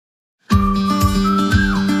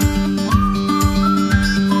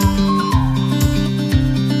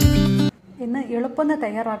എളുപ്പത്തിൽ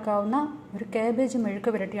തയ്യാറാക്കാവുന്ന ഒരു കാബേജ് മെഴുക്ക്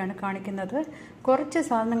പുരട്ടിയാണ് കാണിക്കുന്നത്. കുറച്ച്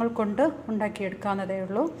സാധനങ്ങൾ കൊണ്ട് ഉണ്ടാക്കിയെടുക്കാവുന്നതേ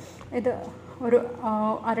ഉള്ളൂ. ഇത് ഒരു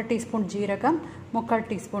 1/2 ടീസ്പൂൺ ജീരകം, 3/4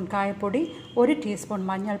 ടീസ്പൂൺ കായപ്പൊടി, 1 ടീസ്പൂൺ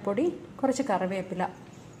മഞ്ഞൾപ്പൊടി, കുറച്ച് കറിവേപ്പില,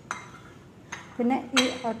 പിന്നെ ഈ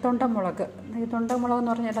തൊണ്ടമുളക്. ഈ തൊണ്ടമുളക്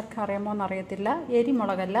എന്ന് പറഞ്ഞാൽ ഇതൊക്കെ അറിയാമോ എന്നറിയത്തില്ല.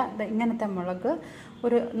 എരിമുളകല്ല, ഇങ്ങനത്തെ മുളക്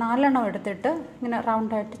ഒരു 4 എണ്ണം എടുത്തിട്ട് ഇങ്ങനെ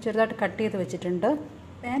റൗണ്ടായിട്ട് ചെറുതായിട്ട് കട്ട് ചെയ്ത് വെച്ചിട്ടുണ്ട്.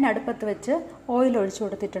 പാൻ അടുപ്പത്ത് വെച്ച് ഓയിൽ ഒഴിച്ചു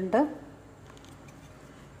കൊടുത്തിട്ടുണ്ട്.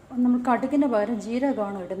 നമ്മൾ കടുകിന് പകരം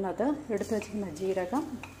ജീരകമാണ് ഇടുന്നത്. എടുത്തു വെച്ചിരിക്കുന്ന ജീരകം,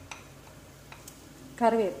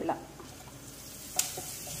 കറിവേപ്പില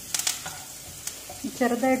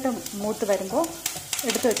ചെറുതായിട്ട് മൂത്ത് വരുമ്പോൾ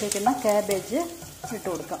എടുത്തു വെച്ചിരിക്കുന്ന കാബേജ് ഇട്ട്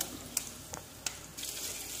കൊടുക്കാം.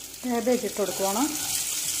 കാബേജ് ഇട്ട് കൊടുക്കുവാണ്.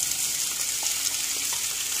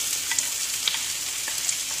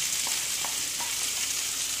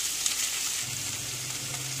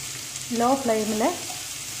 ലോ ഫ്ലെയിമിൽ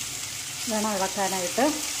വേണം ഇളക്കാനായിട്ട്.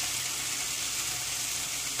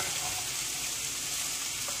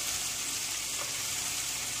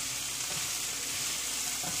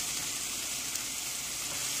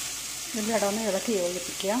 ഇതിലൂടെ ഒന്ന് ഇളക്കി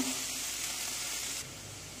യോജിപ്പിക്കുക.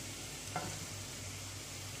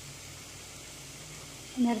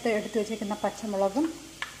 നേരത്തെ എടുത്തു വെച്ചിരിക്കുന്ന പച്ചമുളകും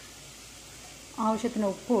ആവശ്യത്തിന്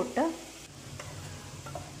ഉപ്പും ഇട്ട്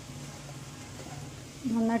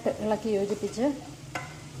നന്നായിട്ട് ഇളക്കി യോജിപ്പിച്ച്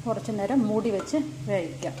കുറച്ച് നേരം മൂടി വെച്ച്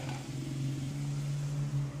വേവിക്കാം.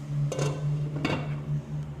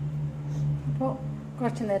 അപ്പോൾ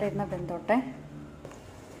കുറച്ച് നേരം ഇരുന്ന് വെന്തോട്ടെ.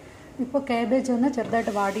 ഇപ്പോൾ കാബേജ് ഒന്ന്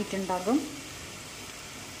ചെറുതായിട്ട് വാടിയിട്ടുണ്ടാകും.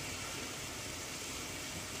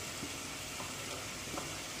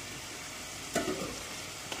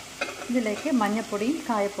 ഇതിലേക്ക് മഞ്ഞൾപ്പൊടിയും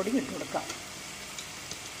കായപ്പൊടിയും ഇട്ട് കൊടുക്കാം.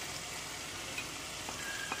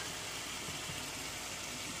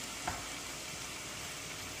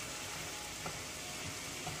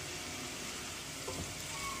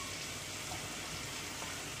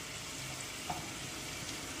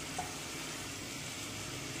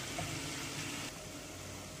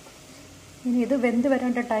 ഇനി ഇത് വെന്ത്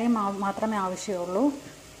വരേണ്ട ടൈം മാത്രമേ ആവശ്യമുള്ളൂ.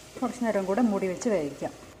 കുറച്ച് നേരം കൂടെ മൂടി വെച്ച്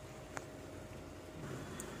വേവിക്കാം.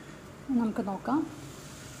 നമുക്ക് നോക്കാം.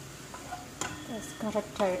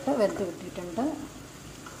 കറക്റ്റായിട്ട് വെന്ത് കിട്ടിയിട്ടുണ്ട്.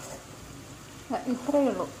 ഇത്രയേ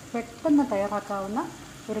ഉള്ളൂ. പെട്ടെന്ന് തയ്യാറാക്കാവുന്ന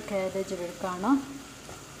ഒരു കാബേജ് മെഴുക്കാണ്.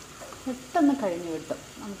 പെട്ടെന്ന് കഴിഞ്ഞ് കിട്ടും.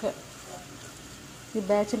 നമുക്ക് ഈ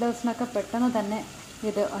ബാച്ചിലേഴ്സിനൊക്കെ പെട്ടെന്ന് തന്നെ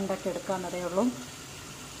ഇത് ഉണ്ടാക്കിയെടുക്കാവുന്നതേ ഉള്ളൂ.